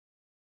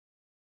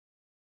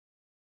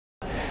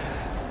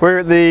We're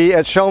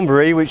at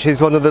Chambery, which is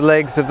one of the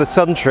legs of the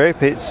Sun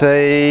Trip. It's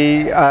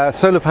a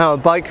solar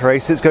powered bike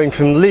race that's going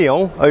from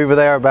Lyon, over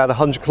there about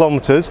 100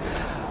 kilometers,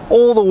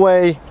 all the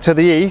way to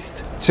the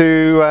east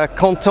to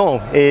Canton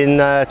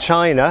in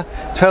China,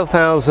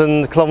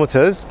 12,000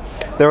 kilometers.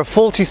 There are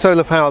 40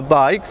 solar powered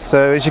bikes,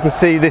 so as you can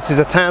see this is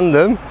a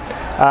tandem.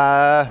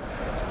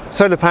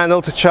 Solar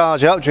panel to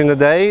charge up during the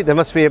day. There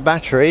must be a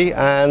battery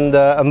and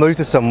a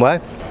motor somewhere.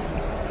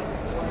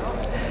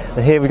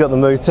 And here we've got the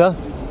motor.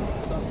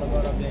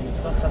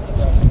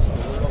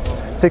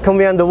 C'est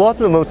combien de watts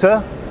le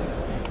moteur?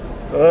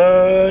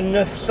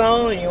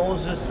 900 et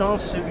 1100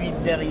 celui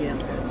de derrière.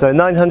 So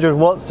 900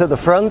 watts at the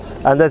front,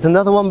 and there's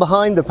another one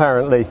behind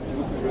apparently.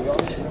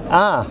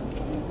 Ah,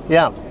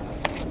 yeah.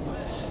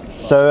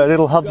 So a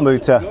little hub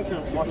motor.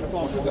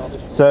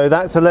 So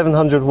that's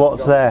 1100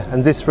 watts there,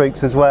 and disc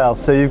brakes as well.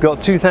 So you've got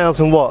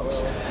 2000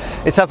 watts.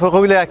 Et ça peut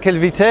rouler à quelle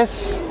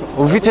vitesse?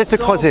 Aux vitesse de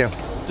croisière?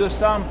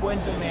 200 pointe,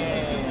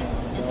 mais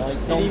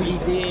ils ont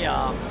l'idée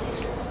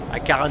à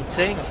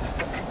 45.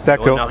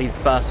 D'accord. On n'arrive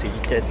pas à ces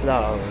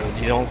vitesses-là.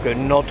 Disons que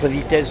notre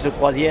vitesse de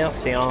croisière,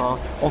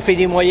 on fait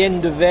des moyennes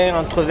de 20,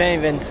 entre 20 et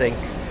 25.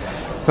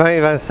 20 et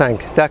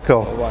 25,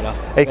 d'accord. Voilà.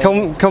 Et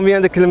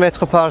combien de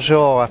kilomètres par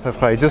jour à peu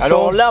près? 200?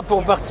 Alors là,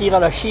 pour partir à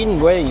la Chine,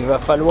 ouais, il va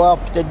falloir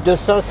peut-être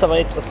 200, ça va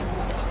être...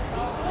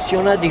 Si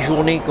on a des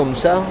journées comme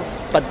ça,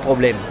 pas de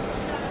problème.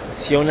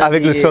 Si on a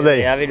avec le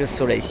soleil? Avec le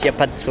soleil. S'il n'y a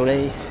pas de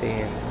soleil,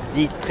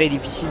 c'est très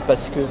difficile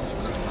parce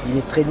qu'il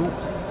est très lourd.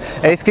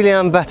 Est-ce qu'il y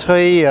a une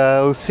batterie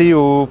aussi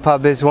ou pas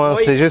besoin?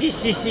 Oui, c'est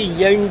juste... si, il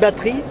y a une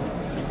batterie.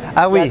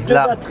 Ah oui, il y a deux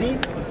là. batteries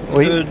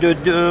Oui.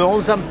 de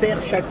 11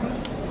 ampères chacune.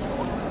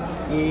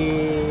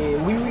 Et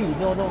oui,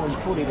 non, il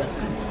faut les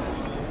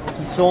batteries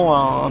qui sont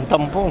en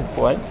tampon,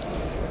 quoi.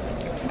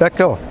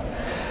 D'accord.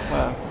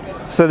 Voilà.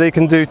 So they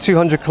can do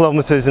 200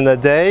 kilometers in a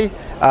day.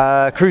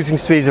 Cruising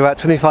speeds are about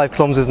 25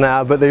 kilometers an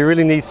hour, but they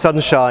really need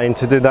sunshine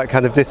to do that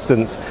kind of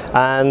distance.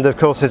 And of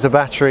course there's a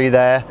battery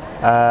there,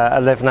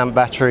 11 amp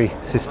battery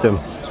system.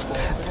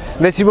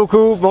 Merci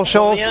beaucoup, bonne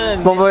chance,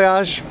 bon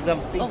voyage.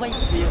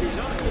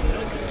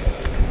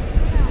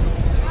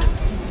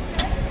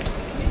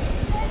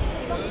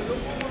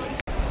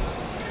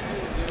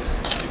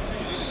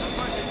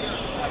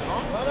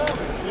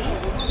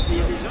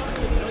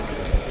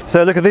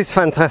 So look at this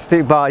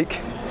fantastic bike.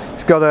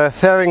 It's got a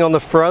fairing on the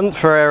front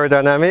for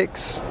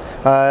aerodynamics,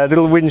 a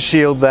little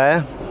windshield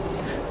there,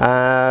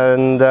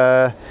 and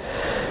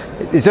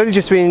it's only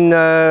just been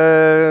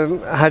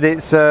had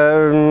its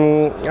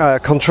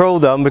control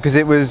done because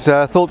it was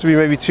thought to be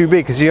maybe too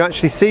big. Because you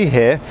actually see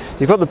here,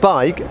 you've got the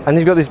bike and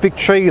you've got this big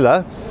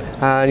trailer,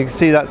 and you can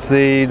see that's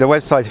the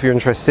website if you're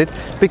interested.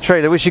 Big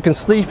trailer which you can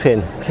sleep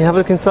in. Can you have a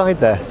look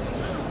inside this?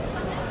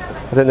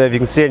 I don't know if you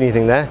can see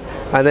anything there.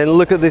 And then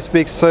look at this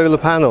big solar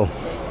panel,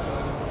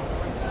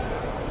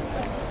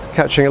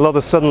 catching a lot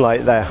of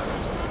sunlight there.